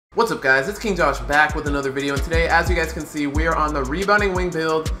What's up guys, it's King Josh back with another video, and today, as you guys can see, we are on the rebounding wing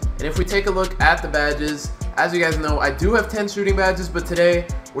build. And if we take a look at the badges, as you guys know, I do have 10 shooting badges, but today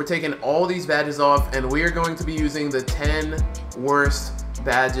we're taking all these badges off and we are going to be using the 10 worst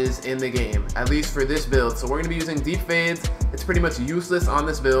badges in the game, at least for this build. So we're going to be using deep fades. It's pretty much useless on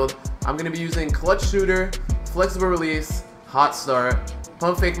this build. I'm going to be using clutch shooter, flexible release, hot start,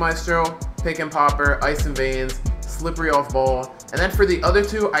 pump fake maestro, pick and popper, ice and veins, slippery off ball. And then for the other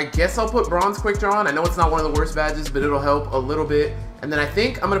two, I guess I'll put bronze quick draw on. I know it's not one of the worst badges, but it'll help a little bit. And then I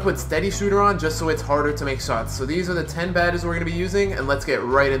think I'm going to put steady shooter on just so it's harder to make shots. So these are the 10 badges we're going to be using, and let's get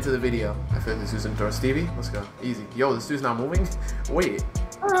right into the video. I feel like this dude's going to throw Stevie. Let's go. Easy. Yo, this dude's not moving? Wait.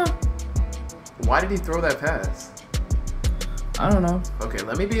 Why did he throw that pass? I don't know. Okay,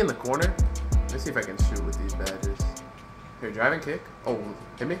 let me be in the corner. Let me see if I can shoot with these badges. Here, drive and kick. Oh,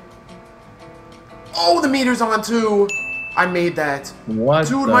 hit me. Oh, the meter's on too. I made that. What?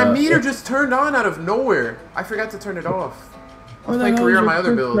 Dude, my meter just turned on out of nowhere. I forgot to turn it off. I was playing career on my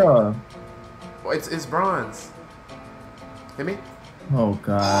other build. Oh, it's bronze. Hit me. Oh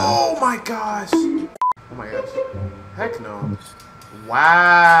god. Oh my gosh. Oh my gosh. Heck no.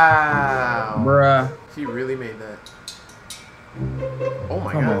 Wow. Bruh. He really made that. Oh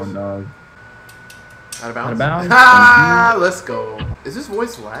my gosh. Come on, dog. Out of bounds? Out of bounds? Ah, let's go. Is this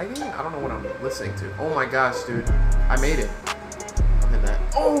voice lagging? I don't know what I'm listening to. Oh my gosh, dude. I made it. I'm in that.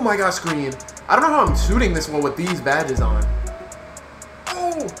 Oh my gosh, green. I don't know how I'm shooting this well with these badges on.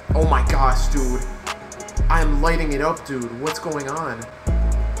 Oh, oh my gosh, dude. I am lighting it up, dude. What's going on?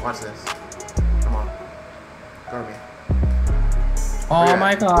 Watch this. Come on. Guard me. Oh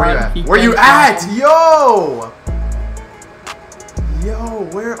my god. Where you at? Where you at? Yo! Yo,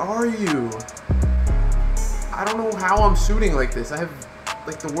 where are you? I don't know how I'm shooting like this. I have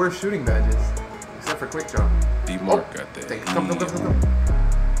like the worst shooting badges, except for quick draw. D-Mark got that. Come. Okay,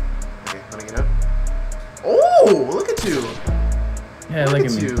 let me get up. Oh, look at you. Yeah, look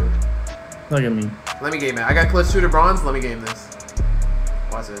at me. Look at me. Let me game it. I got clutch shooter bronze. Let me game this.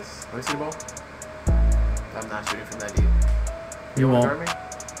 Watch this. Let me see the ball. I'm not shooting from that deep. You wanna won't.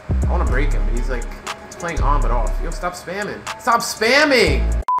 guard me? I want to break him, but he's like playing on but off. Yo, stop spamming. Stop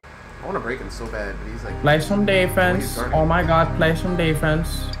spamming! I want to break him so bad, but he's like... Play some defense. Oh my god, play some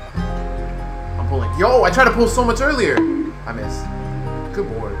defense. I'm pulling. Yo, I tried to pull so much earlier. I missed. Good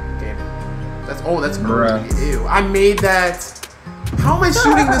board. Game it. That's... Oh, that's early. Ew. I made that. How am I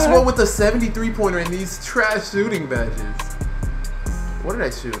shooting this well with a 73-pointer in these trash shooting badges? What did I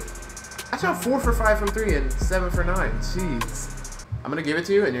shoot? I shot 4 for 5 from 3 and 7 for 9. Jeez. I'm going to give it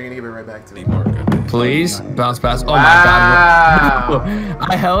to you, and you're going to give it right back to me. Please bounce pass. Oh Wow. my god.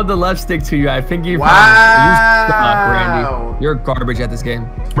 I held the left stick to you. I think you Wow. you suck, Randy. You're garbage at this game.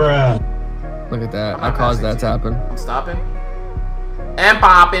 Bruh. Look at that. I caused that to happen. I'm stopping. And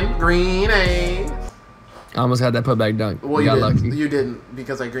popping. Green A. I almost had that putback dunk. Well, you got lucky. You didn't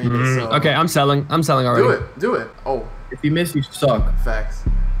because I greened it. So. Okay, I'm selling. I'm selling already. Do it. Do it. Oh. If you miss, you suck. Facts.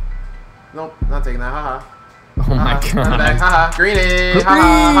 Nope. Not taking that. Haha. Oh my god. Back. Haha. Green A.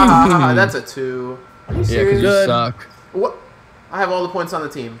 Haha. That's a 2. Are you Yeah, serious? because you suck. What? I have all the points on the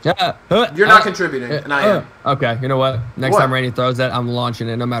team. Yeah. You're not contributing, and I am. Okay, you know what? Next time Randy throws that, I'm launching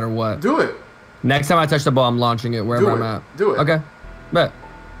it no matter what. Do it. Next time I touch the ball, I'm launching it wherever I'm at. Do it. Okay. Bet.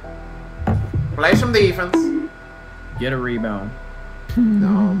 Play some defense. Get a rebound.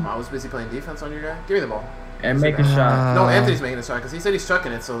 No, I was busy playing defense on your guy. Give me the ball. And make a shot. No, Anthony's making a shot because he said he's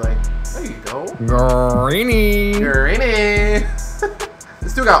chucking it. So like, there you go. Greeny. Greeny.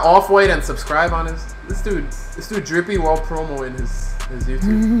 This dude got off-white and subscribe on his. This dude drippy while promoing his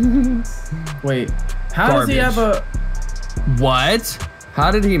YouTube. Wait, how does he have a? What?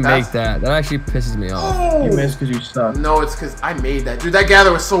 How did he make that? That actually pisses me off. Oh! You missed because you suck. No, it's because I made that. Dude, that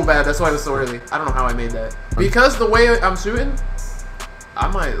gather was so bad. That's why it was so early. I don't know how I made that. Because the way I'm shooting, I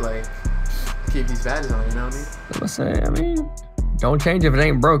might like keep these badges on. You know what I mean? I'm gonna say, I mean, don't change if it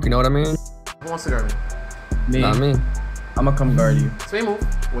ain't broke. You know what I mean? Who wants to guard me? Me. Not me. I'm gonna come guard you. Spin move.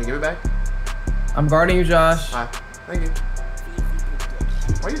 Wait, give it back. I'm guarding you, Josh. Hi. Thank you.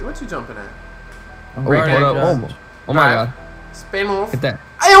 What you jumping at? I'm Wait, guarding hold you, up. Josh. Oh my god. Spin move. Get that.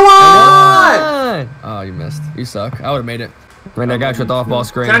 I won! Oh, you missed. You suck. I would have made it. Randy, I got you with the off-ball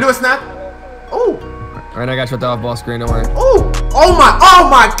screen. Can I do a snap? Oh. Randy, I got you with the off-ball screen. Don't worry. Oh. Oh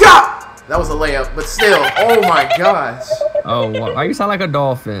my god. That was a layup, but still. Oh my gosh. Oh, why you sound like a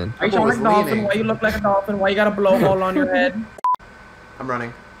dolphin? Why you sound like a dolphin? Why you look like a dolphin? Why you got a blowhole on your head? I'm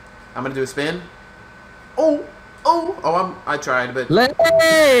running. I'm gonna do a spin. Oh. I tried, but.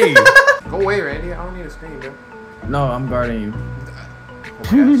 Hey! Go away, Randy. I don't need a screen, bro. No, I'm guarding you.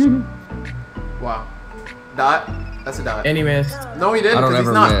 Oh my gosh. Wow. Dot. That's a dot. And he missed. No, he didn't, I don't because he's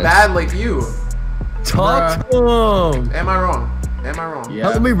ever not miss. bad like you. Talk to him. Am I wrong? Am I wrong?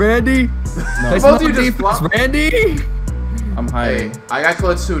 Yeah. Help me, Randy. No. Both of you just flopped. Randy. I'm Hey, hiding. I got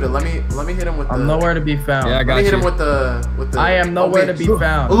clutch suited. Let me hit him with the. I'm nowhere to be found. Yeah, I Let got me hit him you. with the. I am nowhere to be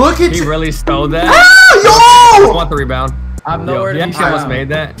found. Look at He you. really stole that. Ah, I yo! want the rebound. I'm Yo, nowhere he to be actually almost found. made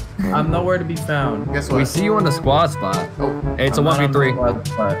that. I'm nowhere to be found. Guess what? We see you on the squad spot. Oh, Hey, it's a I'm not on the 1v3. squad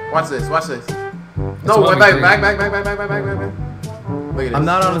spot. watch this. Watch this. It's No, a back. 1v3. Look at this. I'm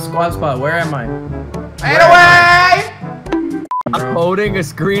not on the squad spot. Where am I? Get away! I'm holding a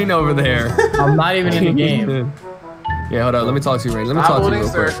screen over there. I'm not even in the game. Yeah, hold on. Let me talk to you, Randy. Let me I'm talk to you holding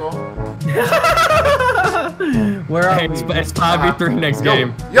real quick. circle. Where are Hey, we? it's 5v3 next Yo,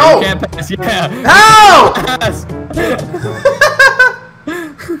 game. yo! You can't pass. Yeah. Help! Pass.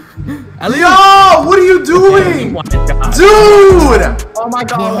 At least- Yo! What are you doing? Oh my God. Dude! Oh my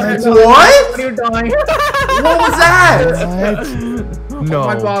god. What are you doing? What? What are you doing? What was that? No. Oh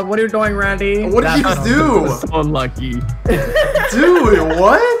my god. What are you doing, Randy? What did you just do? So lucky. Dude,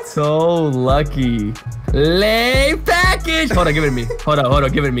 what? So lucky. Lay package. Hold on, give it to me. Hold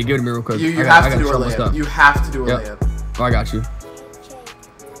on, give it to me. Give it to me real quick. You I have got to do a trouble layup. stuff. You have to do a Yep. layup. Oh, I got you.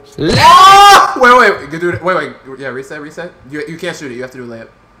 Oh! Wait. Do it. Wait. Yeah, reset. You can't shoot it. You have to do a layup.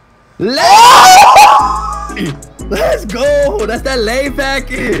 Let's go. That's that lay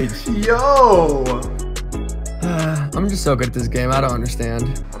package. Yo! I'm just so good at this game. I don't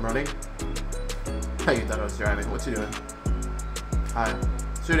understand. I'm running. How you thought I was driving? What you doing? Hi.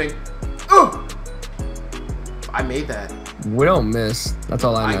 Shooting. Ooh! I made that. We don't miss. That's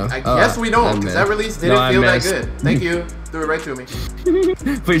all I know. I guess we don't, because that release didn't feel that good. Thank you. Threw it right to me.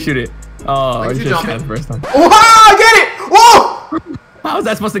 Please shoot it. Oh, Like I you just jumping. shot the first time. Oh, I get it! Whoa! How was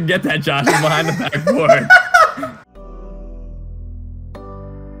I supposed to get that, Josh? It's behind the backboard.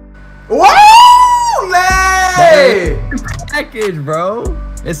 Whoa! Lay! Package, bro.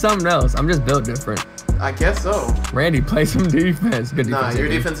 It's something else. I'm just built different. I guess so. Randy, play some defense. Good defense. Nah, your Anthony.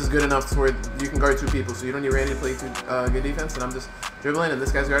 defense is good enough to where you can guard two people, so you don't need Randy to play good defense, and I'm just dribbling, and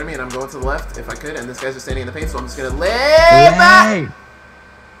this guy's guarding me, and I'm going to the left if I could, and this guy's just standing in the paint, so I'm just gonna lay back! Hey.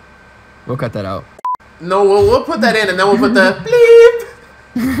 We'll cut that out. No, we'll put that in, and then we'll put the bleep!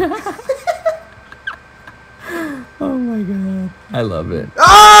 Oh my god. I love it.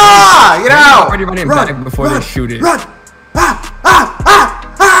 Ah! Get out! Already running back before they shoot it. Run!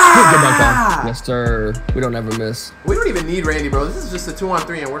 Good dunk on. Yes, sir. We don't ever miss. We don't even need Randy, bro. This is just a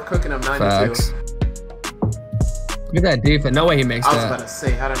 2-on-3, and we're cooking him 9-2. Facts. Look at that defense. No way he makes I was about that. to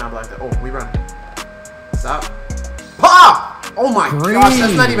say, how did I not block that? Oh, we run. Stop. Pop! Oh my gosh,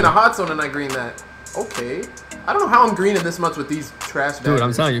 that's not even a hot zone, and I green that. Okay. I don't know how I'm greening this much with these trash badges. Dude,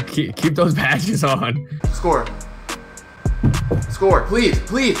 I'm telling you, keep those badges on. Score. Score, please.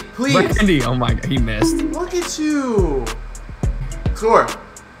 Randy, oh my god, he missed. Look at you. Score.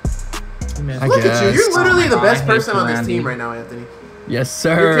 I Look at you. You're guess. literally the best I person hate on this Randy. team right now, Anthony. Yes,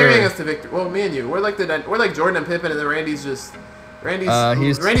 You're sir. carrying us to victory. Well, me and you. We're like Jordan and Pippen, and then Randy's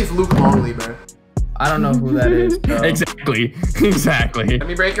Randy's Luke Longley, bro. I don't know who that is. Bro. Exactly. Let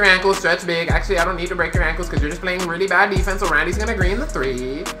me break your ankles, stretch big. Actually, I don't need to break your ankles because you're just playing really bad defense, so Randy's gonna green the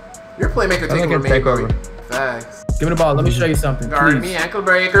 3. Your playmaker I think take it's over me, takeover. bro. Facts. Give me the ball. Let me show you something. Guard Please. me, ankle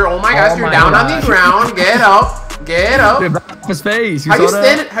breaker. Oh my gosh, Oh you're my down on gosh. the ground. Get up. Get up. Dude, back off his face. How you saw that?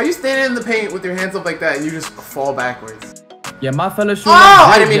 standing? How you standing in the paint with your hands up like that and you just fall backwards? Yeah, my fella shooting. Oh,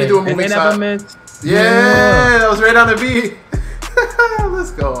 I didn't mean to do a and moving they shot. never missed. Yeah, that was right on the beat. Let's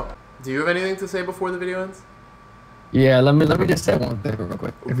go. Do you have anything to say before the video ends? Yeah, let me just say one thing real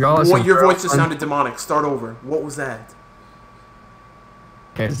quick. If y'all What, your voice just sounded demonic. Start over. What was that?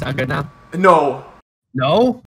 Okay, is that good now? No. No?